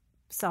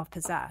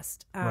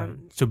self-possessed. Right.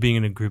 So being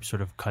in a group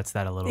sort of cuts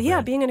that a little bit.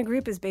 Yeah, being in a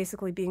group is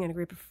basically being in a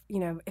group of,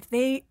 if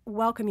they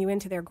welcome you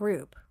into their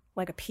group,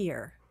 like a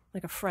peer,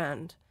 like a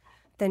friend,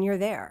 then you're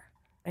there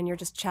and you're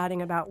just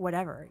chatting about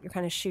whatever. You're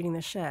kind of shooting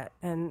the shit.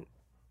 And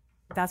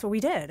that's what we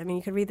did. I mean,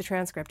 you could read the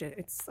transcript.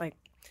 It's like,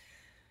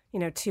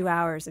 2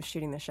 hours of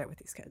shooting the shit with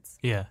these kids.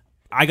 Yeah.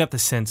 I got the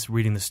sense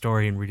reading the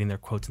story and reading their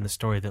quotes in the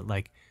story that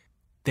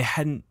they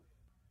hadn't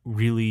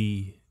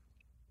really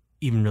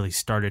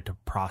started to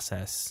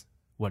process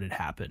what had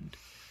happened.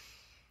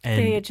 And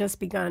they had just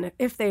begun.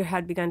 If they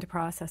had begun to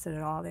process it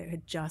at all, they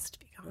had just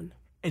begun.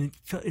 And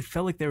it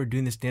felt like they were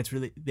doing this dance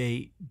where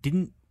they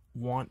didn't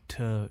want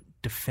to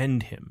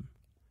defend him.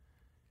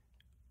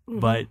 Mm-hmm.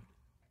 But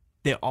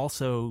they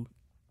also,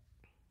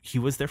 he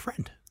was their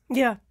friend.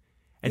 Yeah.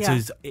 And so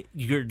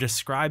you're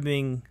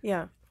describing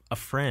a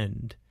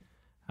friend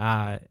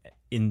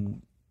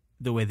in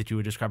the way that you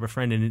would describe a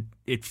friend, and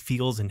it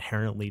feels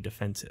inherently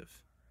defensive.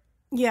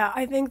 Yeah,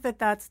 I think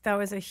that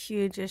was a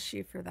huge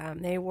issue for them.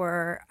 They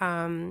were,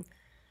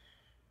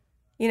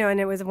 and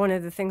it was one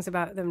of the things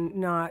about them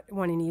not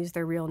wanting to use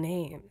their real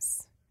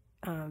names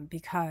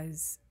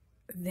because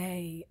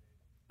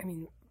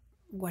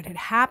what had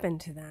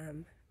happened to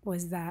them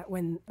was that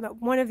when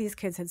one of these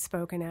kids had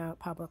spoken out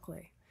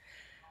publicly,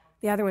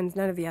 none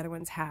of the other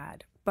ones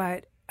had,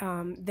 but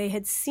they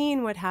had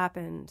seen what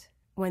happened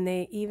when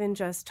they even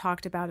just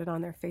talked about it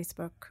on their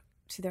Facebook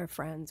to their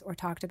friends or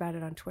talked about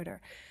it on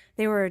Twitter.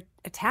 They were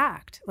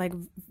attacked, like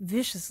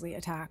viciously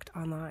attacked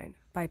online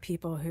by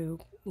people who,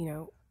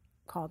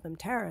 called them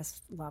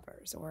terrorist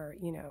lovers or,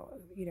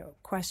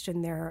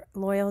 questioned their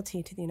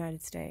loyalty to the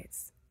United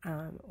States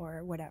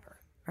or whatever,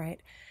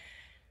 right?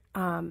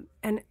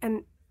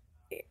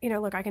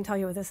 Look, I can tell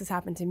you this has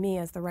happened to me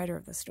as the writer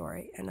of the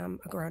story, and I'm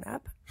a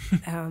grown-up.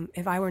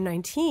 If I were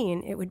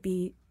 19, it would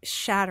be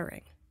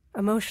shattering,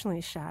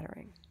 emotionally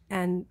shattering.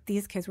 And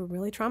these kids were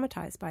really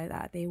traumatized by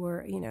that. They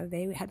were,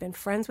 they had been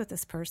friends with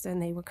this person.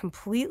 They were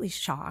completely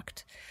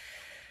shocked.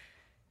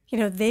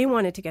 They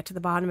wanted to get to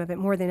the bottom of it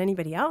more than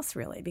anybody else,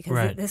 really,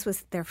 because this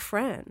was their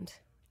friend.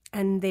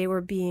 And they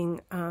were being,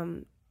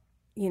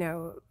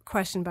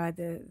 questioned by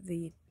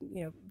the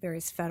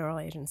various federal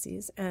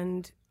agencies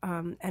and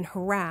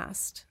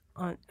harassed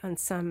on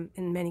some,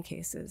 in many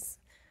cases,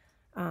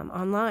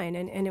 online.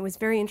 And it was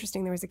very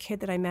interesting. There was a kid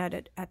that I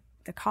met at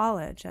the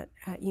college at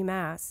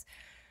UMass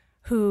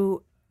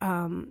who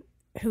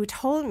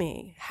told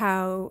me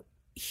how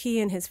he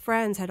and his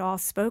friends had all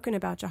spoken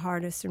about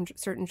Jahar to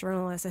certain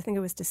journalists. I think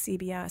it was to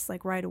CBS,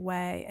 like right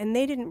away. And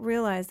they didn't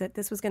realize that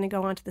this was going to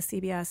go onto the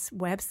CBS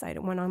website.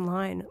 It went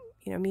online.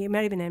 It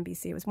might have been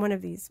NBC. It was one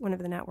of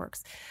the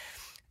networks.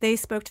 They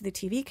spoke to the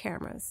TV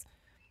cameras,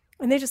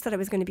 and they just thought it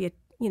was going to be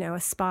a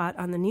spot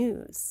on the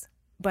news.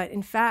 But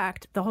in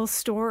fact, the whole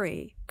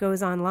story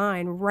goes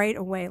online right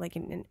away, like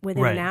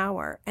within an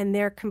hour, and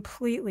they're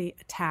completely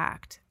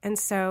attacked. And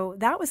so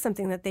that was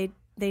something that they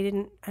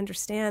didn't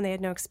understand. They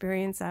had no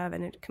experience of,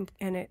 and it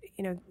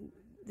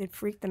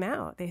freaked them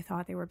out. They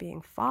thought they were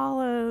being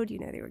followed.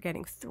 They were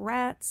getting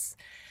threats.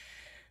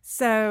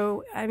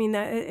 So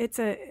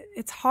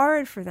it's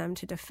hard for them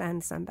to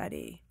defend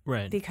somebody,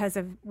 because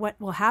of what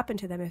will happen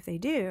to them if they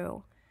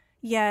do.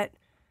 Yet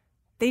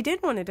they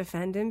did want to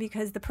defend him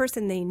because the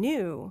person they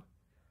knew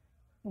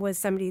was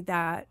somebody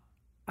that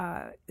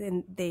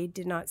and they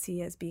did not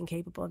see as being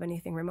capable of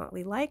anything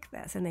remotely like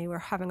this. And they were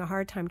having a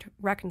hard time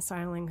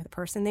reconciling the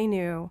person they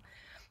knew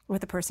with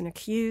the person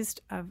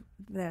accused of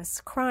this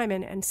crime.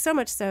 And so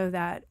much so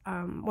that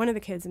one of the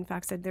kids, in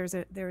fact, said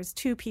there's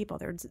two people.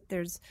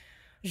 There's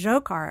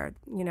Dzhokhar,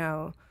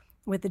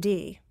 with the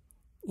D,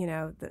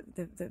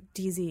 the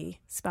DZ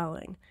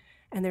spelling,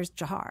 and there's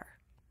Jahar.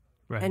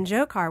 Right. And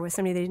Dzhokhar was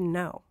somebody they didn't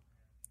know,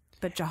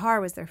 but Jahar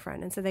was their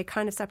friend. And so they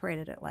kind of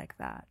separated it like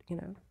that,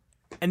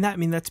 And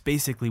that's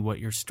basically what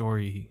your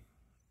story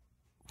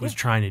was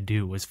trying to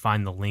do, was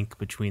find the link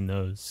between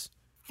those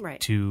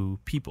two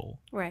people.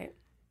 Right.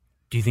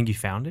 Do you think you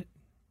found it?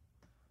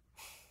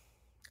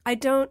 I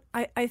don't.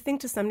 I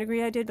think to some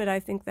degree I did, but I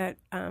think that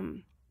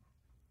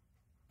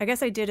I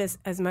guess I did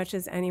as much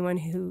as anyone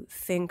who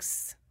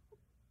thinks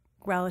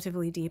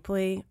relatively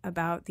deeply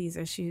about these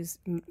issues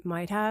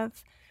might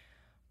have.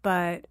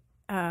 But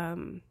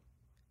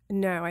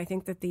no, I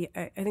think that the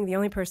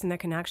only person that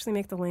can actually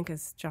make the link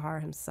is Jahar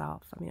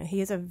himself.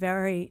 He is a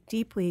very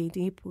deeply,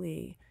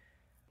 deeply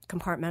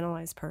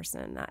compartmentalized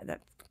person.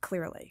 That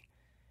clearly,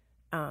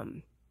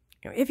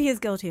 if he is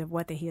guilty of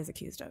what he is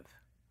accused of,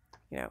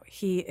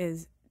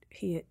 he's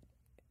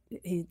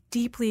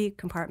deeply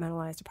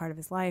compartmentalized a part of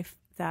his life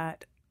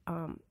that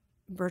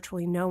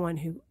virtually no one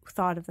who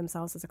thought of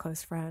themselves as a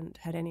close friend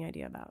had any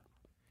idea about.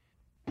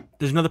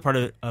 There's another part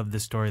of the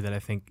story that I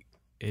think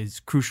is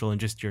crucial in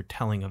just your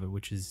telling of it,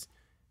 which is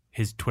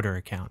his Twitter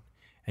account.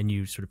 And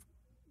you sort of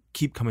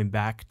keep coming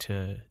back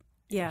to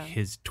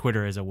his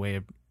Twitter as a way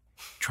of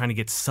trying to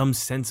get some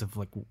sense of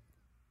like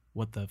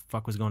what the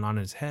fuck was going on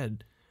in his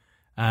head.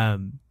 What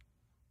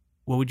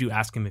would you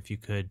ask him if you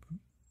could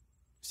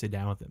sit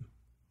down with him?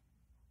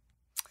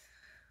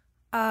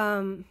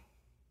 I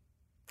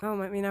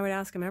would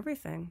ask him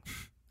everything.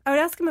 I would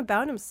ask him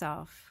about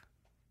himself.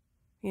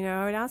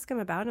 I'd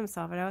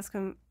ask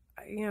him,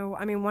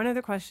 one of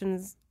the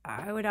questions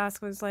I would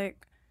ask would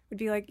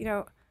be I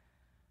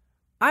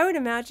would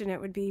imagine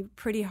it would be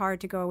pretty hard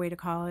to go away to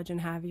college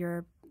and have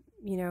your,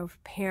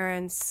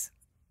 parents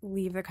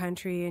leave the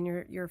country and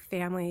your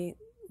family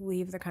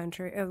leave the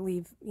country,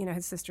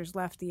 his sisters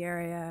left the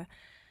area.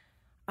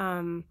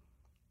 Was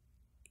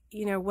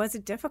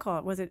it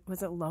difficult? Was it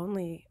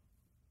lonely?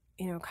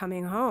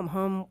 Coming home.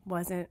 Home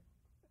wasn't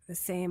the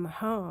same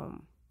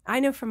home. I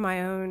know from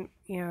my own,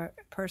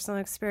 personal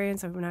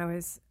experience of when I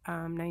was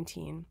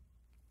 19,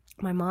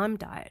 my mom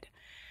died.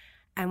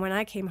 And when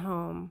I came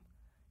home,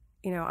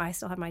 I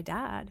still had my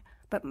dad,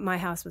 but my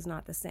house was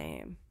not the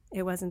same.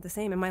 It wasn't the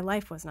same, and my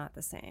life was not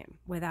the same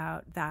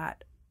without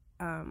that,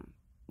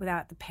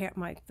 without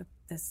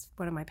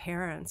one of my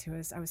parents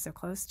I was so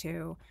close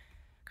to,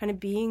 kind of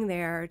being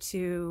there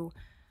to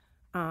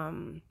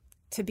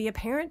to be a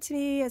parent to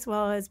me, as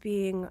well as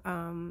being,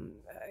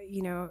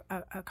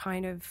 a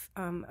kind of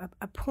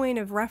a point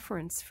of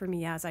reference for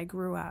me as I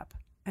grew up.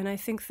 And I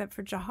think that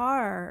for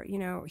Jahar,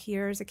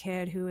 here's a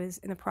kid who is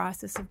in the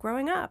process of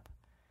growing up,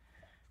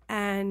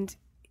 and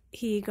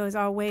he goes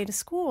all the way to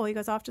school. He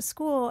goes off to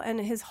school, and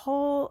his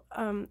whole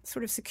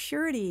sort of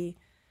security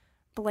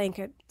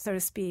blanket, so to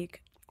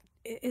speak,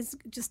 is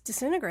just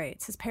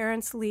disintegrates. His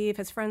parents leave.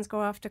 His friends go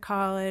off to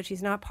college.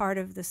 He's not part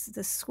of this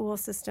school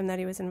system that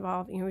he was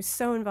involved. He was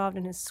so involved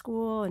in his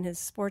school and his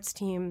sports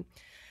team.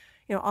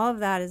 All of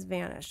that has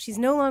vanished. He's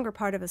no longer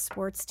part of a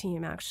sports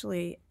team,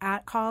 actually,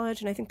 at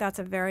college, and I think that's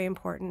a very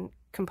important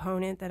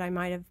component that I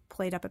might have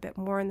played up a bit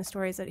more in the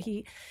story, is that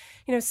he,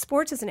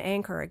 sports is an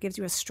anchor. It gives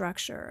you a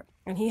structure,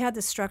 and he had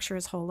this structure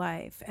his whole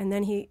life. And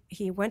then he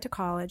went to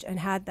college and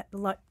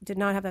did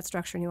not have that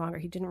structure any longer.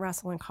 He didn't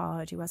wrestle in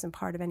college. He wasn't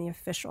part of any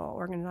official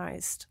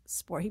organized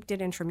sport. He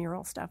did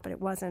intramural stuff, but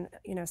it wasn't,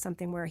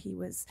 something where he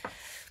was,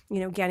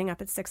 getting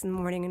up at 6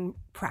 a.m. and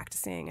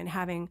practicing and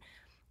having,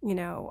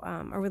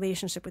 a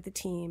relationship with the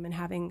team and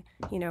having,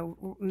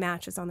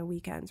 matches on the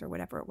weekends or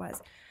whatever it was.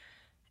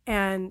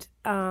 And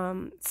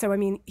so,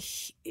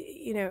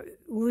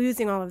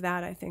 losing all of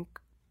that, I think,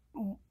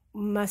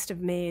 must have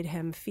made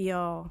him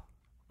feel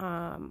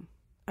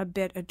a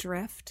bit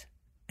adrift.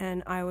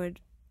 And I would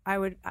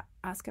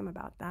ask him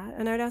about that.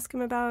 And I'd ask him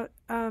about,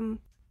 I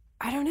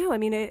don't know.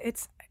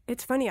 It's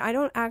funny. I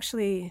don't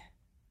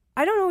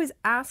always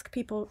ask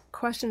people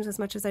questions as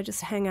much as I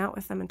just hang out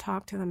with them and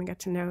talk to them and get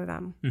to know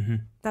them. Mm-hmm.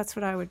 That's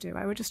what I would do.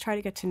 I would just try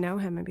to get to know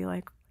him and be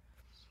like,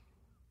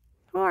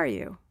 who are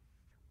you?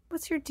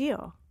 What's your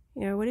deal?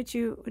 What did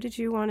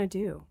you want to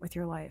do with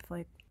your life?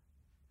 Like,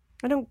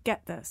 I don't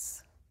get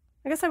this.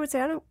 I guess I would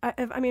say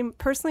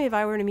personally, if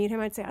I were to meet him,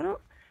 I'd say, I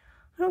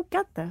don't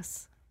get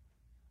this.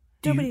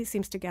 Nobody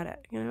seems to get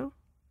it,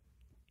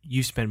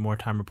 You spent more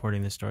time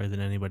reporting this story than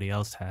anybody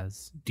else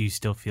has. Do you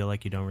still feel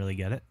like you don't really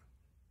get it?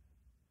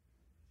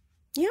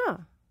 Yeah.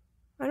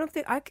 I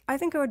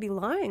think I would be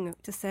lying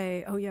to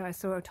say, oh yeah, I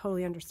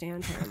totally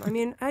understand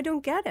him. I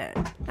don't get it.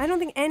 I don't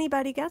think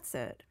anybody gets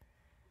it.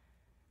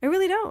 I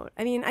really don't.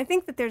 I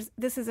think that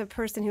this is a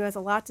person who has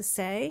a lot to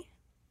say,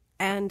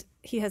 and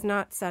he has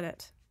not said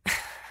it.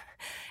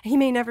 He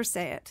may never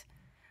say it,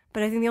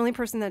 but I think the only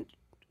person that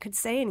could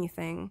say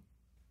anything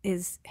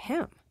is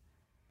him.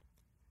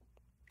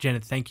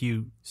 Janet, thank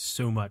you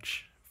so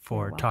much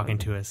for talking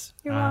to us.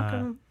 You're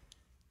welcome.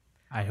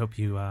 I hope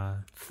you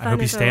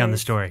stay on the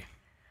story.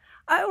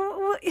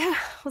 Yeah,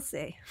 we'll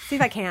see. See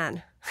if I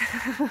can.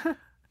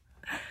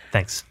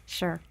 Thanks.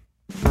 Sure.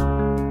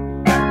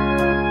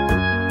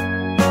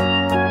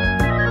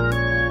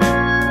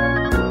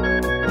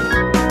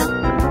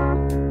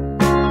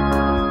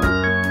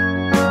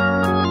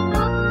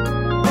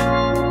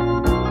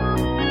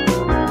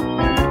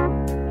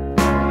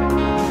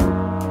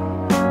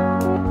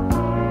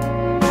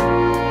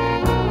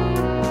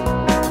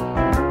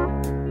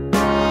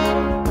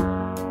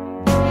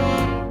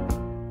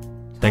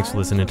 Thanks for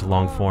listening to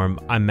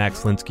Longform. I'm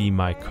Max Linsky.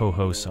 My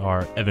co-hosts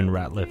are Evan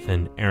Ratliff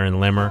and Aaron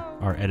Lemmer.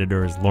 Our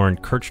editor is Lauren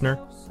Kirchner.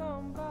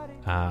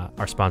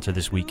 Our sponsor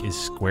this week is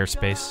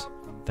Squarespace.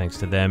 Thanks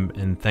to them.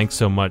 And thanks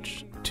so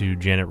much to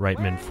Janet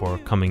Reitman for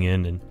coming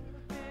in and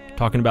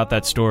talking about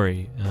that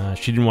story.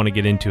 She didn't want to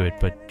get into it,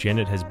 but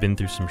Janet has been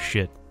through some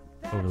shit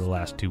over the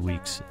last 2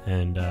 weeks.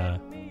 And I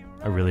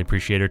really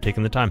appreciate her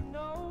taking the time.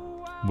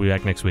 We'll be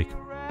back next week.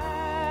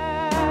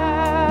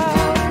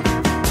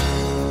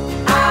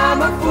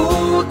 I'm a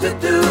fool to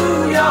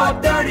do your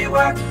dirty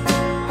work,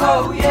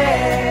 oh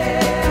yeah.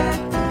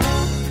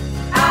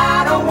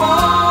 I don't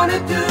want to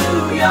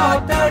do your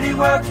dirty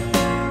work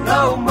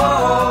no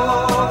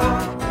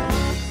more.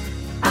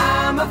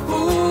 I'm a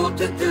fool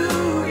to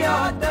do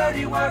your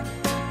dirty work,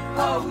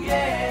 oh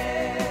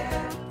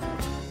yeah.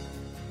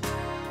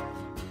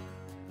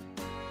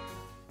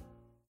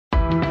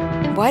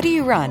 Why do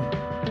you run?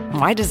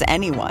 Why does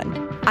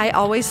anyone? I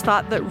always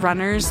thought that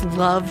runners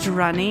loved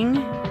running.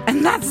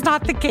 And that's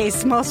not the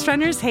case. Most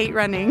runners hate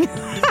running.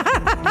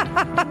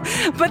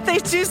 But they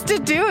choose to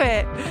do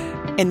it.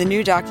 In the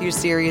new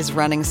docuseries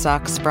Running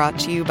Sucks, brought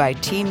to you by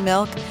Team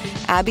Milk,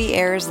 Abby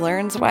Ayers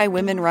learns why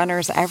women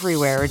runners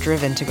everywhere are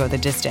driven to go the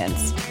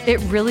distance.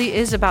 It really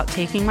is about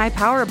taking my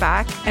power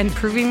back and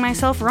proving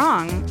myself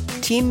wrong.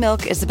 Team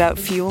Milk is about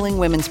fueling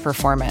women's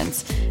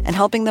performance and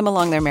helping them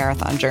along their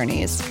marathon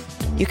journeys.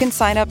 You can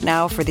sign up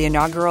now for the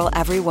inaugural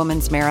Every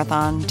Woman's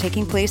Marathon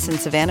taking place in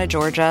Savannah,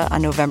 Georgia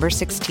on November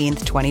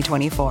 16th,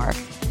 2024.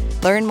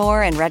 Learn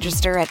more and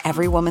register at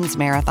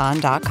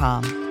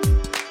everywomansmarathon.com.